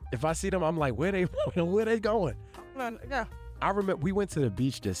 If I see them, I'm like, where they going? Yeah. I remember we went to the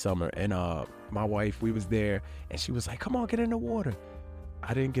beach this summer, and my wife, we was there, and she was like, come on, get in the water.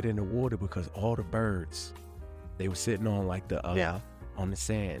 I didn't get in the water because all the birds, they were sitting on like the on the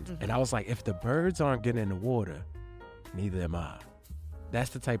sand, and I was like, if the birds aren't getting in the water, neither am I. That's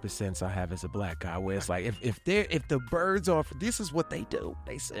the type of sense I have as a black guy, where it's like, if the birds are, this is what they do.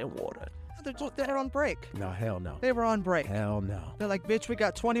 They sit in water. They're on break. No, hell no. They were on break. Hell no. They're like, bitch, we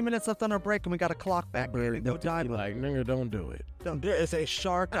got 20 minutes left on our break and we got a clock back. Bird, Go dive. like, nigga, don't do it. There is a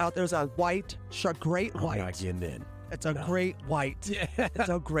shark out. There's a white shark, great I'm not white. getting in. It's a great white. Yeah. It's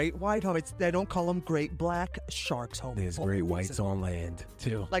a great white, homie. They don't call them great black sharks, homie. There's Oh, great it's whites on land,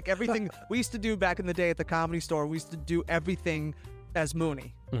 too. Like everything we used to do back in the day at the Comedy Store, we used to do everything as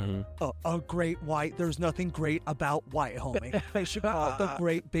Mooney. Mm-hmm. A great white. There's nothing great about white, homie. They should call it the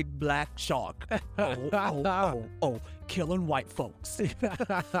great big black shark. Oh, killing white folks.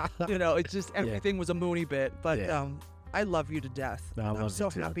 It's just everything was a Mooney bit. But Yeah. I love you to death. No, I I'm love you so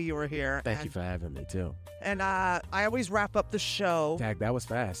too. happy you were here. Thank you for having me, too. And I always wrap up the show. Dag, that was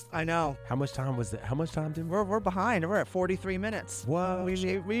fast. I know. How much time was that? How much time did we? We're behind. We're at 43 minutes. What? We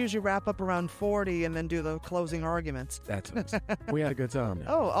usually wrap up around 40 and then do the closing arguments. That's we had a good time. Now.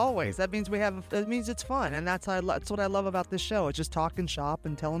 Oh, always. That means it's fun, and that's what I love about this show. It's just talking shop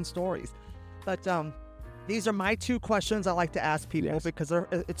and telling stories. But these are my 2 questions I like to ask people because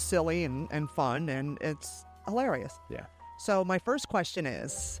it's silly and fun and it's hilarious. Yeah. So my first question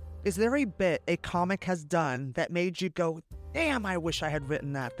is there a bit a comic has done that made you go, damn, I wish I had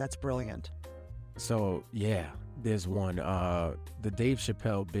written that. That's brilliant. So yeah, there's one. The Dave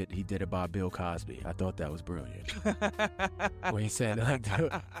Chappelle bit he did about Bill Cosby. I thought that was brilliant. When he said like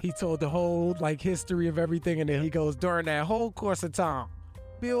he told the whole like history of everything, and then he goes, during that whole course of time,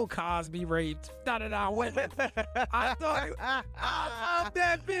 Bill Cosby raped women. I thought I loved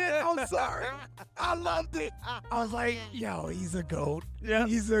that bit. I'm sorry. I loved it. I was like, yo, he's a goat. Yeah.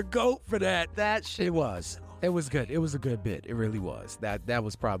 He's a goat for that. That shit. It was good. It was a good bit. It really was. That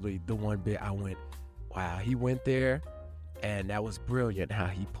was probably the one bit I went, wow, he went there, and that was brilliant how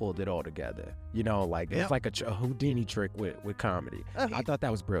he pulled it all together. It's like a Houdini trick with comedy. I thought that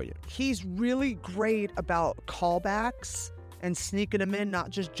was brilliant. He's really great about callbacks and sneaking them in,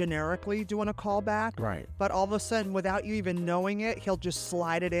 not just generically doing a callback. Right. But all of a sudden, without you even knowing it, he'll just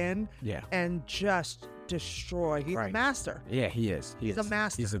slide it in Yeah. and just destroy. He's a Right. master. Yeah, he is. He's a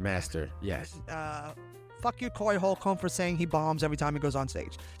master. He's a master. Yes. Fuck you, Corey Holcomb, for saying he bombs every time he goes on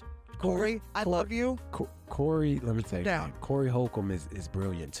stage. Corey, I love you. Corey, let me tell you, Down. Corey Holcomb is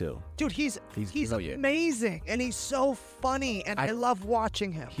brilliant too. Dude, he's brilliant. amazing, and he's so funny, and I love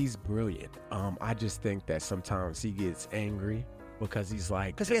watching him. He's brilliant. I just think that sometimes he gets angry because he's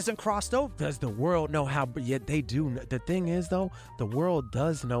like, Because he hasn't crossed over. does the world know how? Yet they do. The thing is, though, the world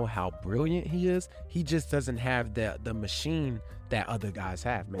does know how brilliant he is. He just doesn't have the machine that other guys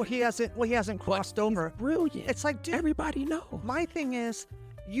have, man. Well, he hasn't crossed over. Brilliant. It's like, dude, everybody know. my thing is,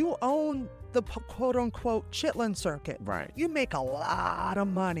 you own the quote-unquote Chitlin circuit. Right. You make a lot of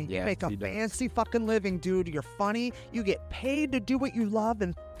money. Yes, you make a he does. fancy fucking living, dude. You're funny. You get paid to do what you love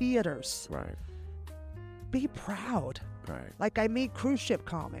in theaters. Right. Be proud. Right. Like, I meet cruise ship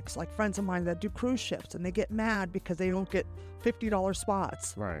comics, like friends of mine that do cruise ships, and they get mad because they don't get $50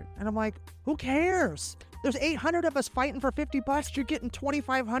 spots. Right. And I'm like, who cares? There's 800 of us fighting for $50. You're getting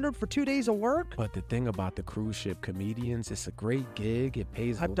 $2,500 for 2 days of work. But the thing about the cruise ship comedians, it's a great gig. It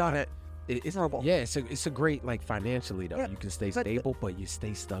pays. I've done it. It's horrible. Yeah, it's a great, like, financially though. Yeah, you can stay but stable, but you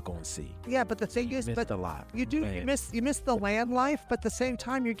stay stuck on sea. Yeah, but the thing is, Missed a lot. you do Man. you miss the land life, but at the same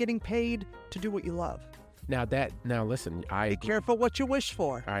time, you're getting paid to do what you love. Now listen, I Be agree. careful what you wish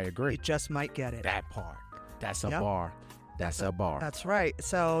for. I agree. You just might get it. That part. That's a Yep. bar. That's a bar. That's right.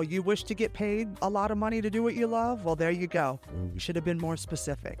 So you wish to get paid a lot of money to do what you love? Well, there you go. You should have been more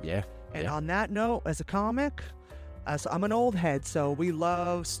specific. Yeah. And yeah. on that note, as a comic, I'm an old head, so we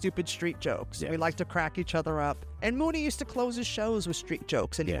love stupid street jokes. Yeah. We like to crack each other up. And Mooney used to close his shows with street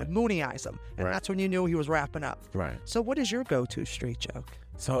jokes, and he Yeah. would Mooney-ize them. And Right. that's when you knew he was wrapping up. Right. So what is your go-to street joke?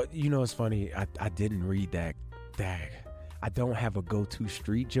 So, it's funny. I didn't read that. I don't have a go-to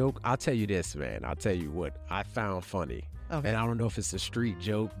street joke. I'll tell you this, man. I'll tell you what I found funny. Okay. And I don't know if it's a street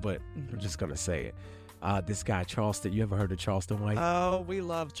joke, but I'm just going to say it. This guy, Charleston. You ever heard of Charleston White? Oh, we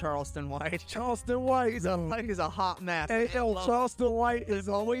love Charleston White. Charleston White. He's a hot mess. Hey, yo, Charleston White is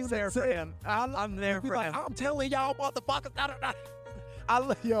always there for him. I'm there for him. I'm telling y'all, motherfuckers.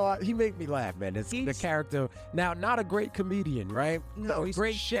 He make me laugh, man. It's the character. Now, not a great comedian, right? No, he's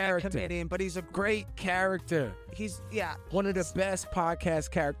great a shit character. comedian, but he's a Great character. One of the best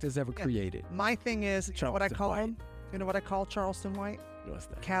podcast characters ever created. My thing is, you know what I Charleston call White. him? You know what I call Charleston White? What's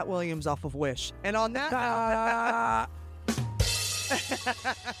that? Cat Williams off of Wish. And on that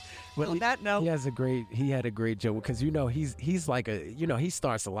Well, on that note, he had a great joke because he's like he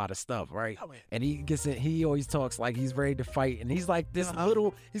starts a lot of stuff, right? Oh, yeah. And he always talks like he's ready to fight, and he's like this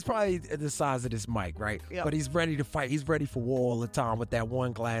little. He's probably the size of this mic, right? Yep. But he's ready to fight. He's ready for war all the time with that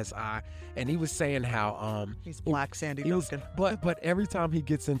one glass eye. And he was saying how he's Black Sandy he was, Duncan. but every time he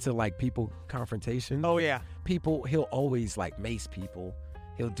gets into like people confrontation, Oh yeah. he'll always like mace people.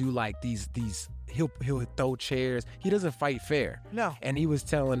 He'll do like these he'll throw chairs. He doesn't fight fair. No. And he was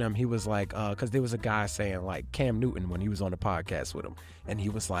telling them, he was like, because there was a guy saying like Cam Newton when he was on the podcast with him, and he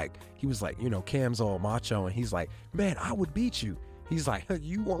was like, Cam's all macho, and he's like, man, I would beat you. He's like,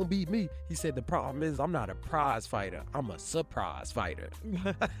 you won't beat me. He said, the problem is I'm not a prize fighter. I'm a surprise fighter.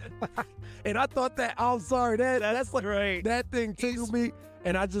 And I thought that's like, great. that thing tickled me.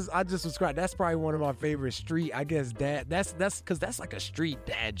 And I just was crying. That's probably one of my favorite street, I guess, that's because that's like a street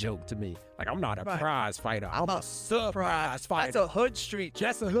dad joke to me. Like, I'm not a prize fighter. I'm a surprise fighter. That's a hood street.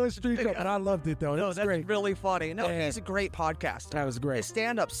 That's a hood street joke, and I loved it, though. No, that's great. really funny. No, Yeah. he's a great podcast. That was great. His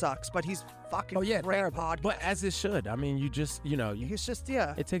stand-up sucks, but he's fucking great podcast. But as it should. I mean, you just, He's just,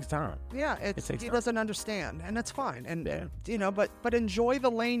 yeah. it takes time. Yeah, takes he time. doesn't understand, and that's fine. And Yeah. but enjoy the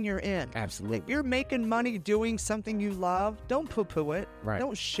lane you're in. Absolutely. If you're making money doing something you love, don't poo-poo it. Right.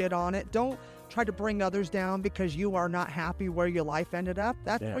 Don't shit on it. Don't try to bring others down because you are not happy where your life ended up.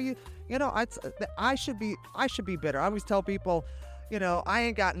 That's Yeah. where I should be bitter. I always tell people, I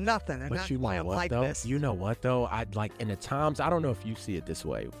ain't got nothing, and But that's you why know I'm what, like though? this. You know what, though? I'd like, in the times, I don't know if you see it this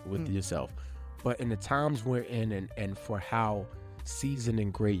way with yourself, but in the times we're in and for how seasoned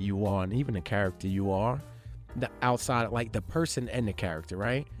and great you are, and even the character you are, the outside, like the person and the character,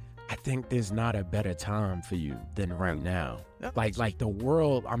 right? I think there's not a better time for you than right now. Yep. Like the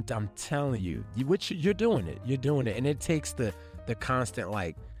world, I'm telling you, you're doing it. You're doing it. And it takes the constant,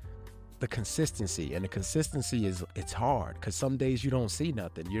 like, the consistency. And the consistency it's hard because some days you don't see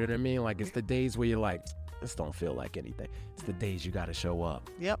nothing. You know what I mean? Like, it's the days where you're like, this don't feel like anything. It's the days you got to show up.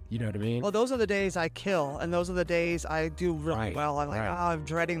 Yep. You know what I mean? Well, those are the days I kill, and those are the days I do really Right, well. I'm like, right. I'm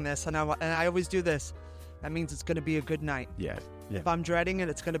dreading this, and I always do this. That means it's going to be a good night. Yeah. Yeah. If I'm dreading it,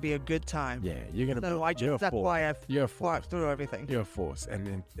 it's going to be a good time. Yeah. You're going to So that's why I've You're a force. fought through everything. You're a force.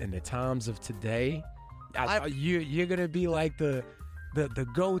 And in the times of today, you're going to be like the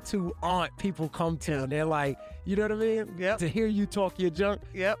go-to aunt people come to, and they're like, you know what I mean? Yep. To hear you talk your junk,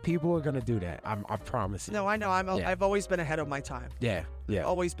 Yep. people are going to do that. I promise you. No, I know. Yeah. I've always been ahead of my time. Yeah. Yeah.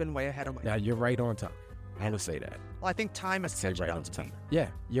 Always been way ahead of my time. Now, you're right on time. I would say that. Well, I think time has Say catched right up on to time. me. Yeah.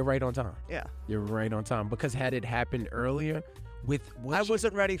 You're right on time. Yeah. You're right on time. Because had it happened earlier, I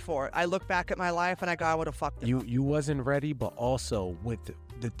wasn't ready for it. I look back at my life and I go, I would have fucked it up. You wasn't ready, but also with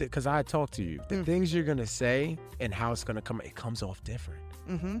because I talked to you, the things you're gonna say and how it's gonna come, it comes off different.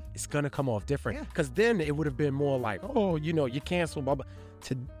 it's gonna come off different. Yeah. Because then it would have been more like, oh, you canceled, blah blah.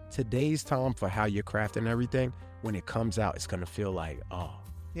 Today's time for how you're crafting everything, when it comes out, it's gonna feel like, oh,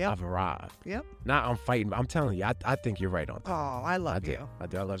 I've arrived. Yep. Now I'm fighting. I'm telling you, I think you're right on that. Oh, I love you. I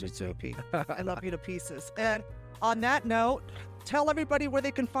do. I love you too. I love you to pieces. And on that note, tell everybody where they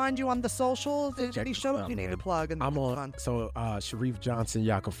can find you on the socials. Any shows you need to plug. And I'm on. So Sharif Johnson,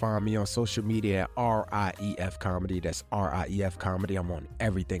 y'all can find me on social media at RIEF Comedy. That's RIEF Comedy. I'm on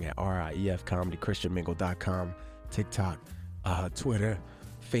everything at RIEF Comedy. ChristianMingle.com, TikTok, Twitter,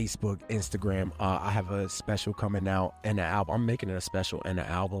 Facebook, Instagram. I have a special coming out and an album. I'm making it a special and an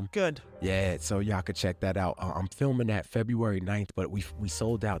album. Good. Yeah, so y'all could check that out. I'm filming that February 9th, but we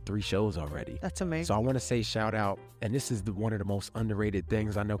sold out 3 shows already. That's amazing. So I want to say shout out, and this is one of the most underrated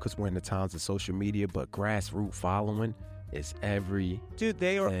things I know because we're in the times of social media, but grassroots following is every. Dude,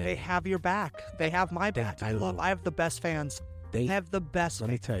 they have your back. They have my back. I have the best fans. They have the best. Let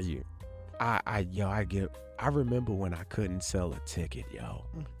me tell you, I remember when I couldn't sell a ticket, yo.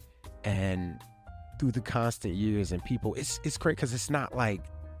 And through the constant years and people, it's crazy because it's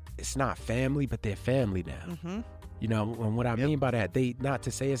not family, but they're family now. You know, and what I mean by that, not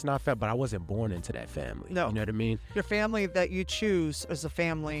to say it's not family, but I wasn't born into that family. No. You know what I mean? Your family that you choose is a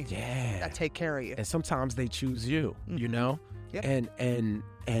family that take care of you. And sometimes they choose you, you know? Yep.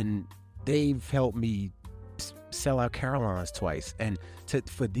 And they've helped me sell out Caroline's twice, and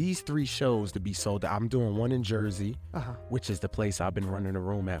for these 3 shows to be sold out, I'm doing one in Jersey, which is the place I've been running a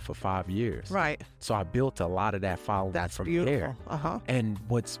room at for 5 years. Right. So I built a lot of that following from beautiful. there. And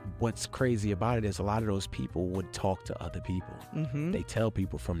what's crazy about it is a lot of those people would talk to other people. They tell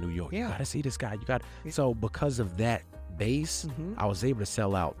people from New York, you gotta see this guy. So because of that base, I was able to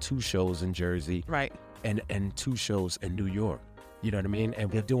sell out 2 shows in Jersey, right, and 2 shows in New York. You know what I mean?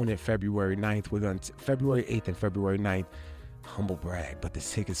 And we're doing it February 9th. We're going to February 8th and February 9th. Humble brag, but the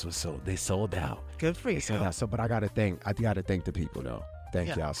tickets they sold out. Good for you. They sold out. So, but I gotta thank the people though.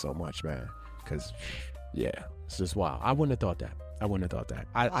 Thank y'all so much, man. Cause it's just wild. I wouldn't have thought that.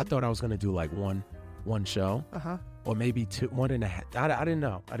 I thought I was gonna do like one show. Or maybe 2, 1.5. I didn't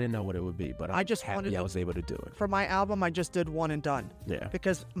know. I didn't know what it would be, but I'm just happy I was able to do it. For my album, I just did 1 and done. Yeah.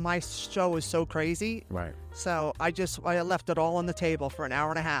 Because my show is so crazy. Right. So I left it all on the table for an hour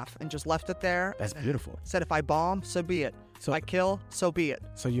and a half and just left it there. That's beautiful. Said if I bomb, so be it. So if I kill, so be it.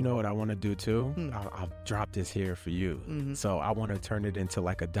 So you know what I want to do too? I'll drop this here for you. So I want to turn it into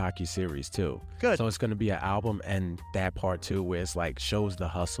like a docu-series too. Good. So it's going to be an album, and that part too where it's like shows the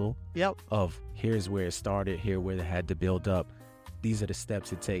hustle of here's where it started, here where it had to build up. These are the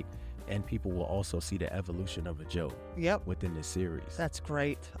steps it take. And people will also see the evolution of a joke within this series. That's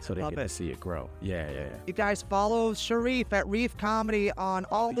great. So they get to see it grow. Yeah. You guys follow Sharieff at Reef Comedy on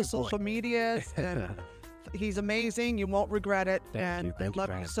all the social medias. And he's amazing. You won't regret it. Thank you.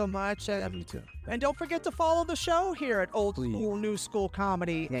 Love you so much. Love you too. And don't forget to follow the show here at Old School, New School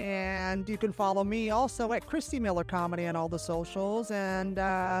Comedy. And you can follow me also at Christy Miller Comedy on all the socials. And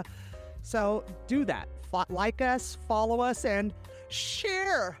so do that. Like us, follow us, and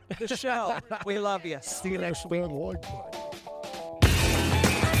share the show. We love you. See you next week.